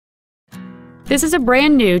This is a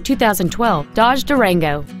brand new 2012 Dodge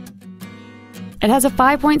Durango. It has a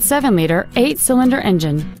 5.7-liter 8-cylinder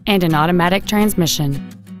engine and an automatic transmission.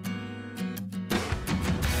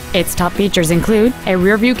 Its top features include a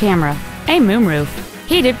rear-view camera, a moonroof,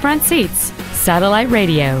 heated front seats, satellite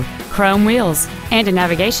radio, chrome wheels, and a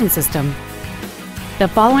navigation system. The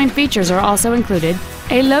following features are also included: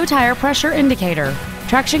 a low tire pressure indicator,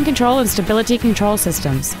 traction control and stability control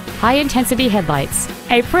systems, high-intensity headlights,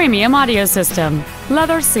 a premium audio system,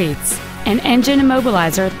 leather seats, an engine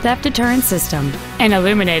immobilizer theft deterrent system, an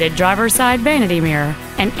illuminated driver's side vanity mirror,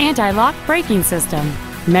 an anti-lock braking system,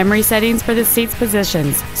 memory settings for the seat's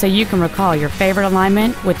positions so you can recall your favorite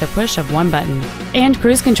alignment with the push of one button, and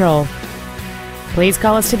cruise control. Please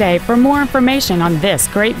call us today for more information on this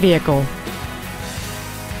great vehicle.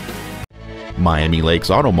 Miami Lakes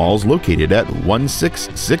Automall is located at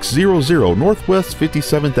 16600 Northwest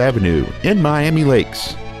 57th Avenue in Miami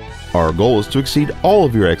Lakes. Our goal is to exceed all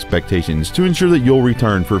of your expectations to ensure that you'll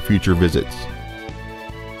return for future visits.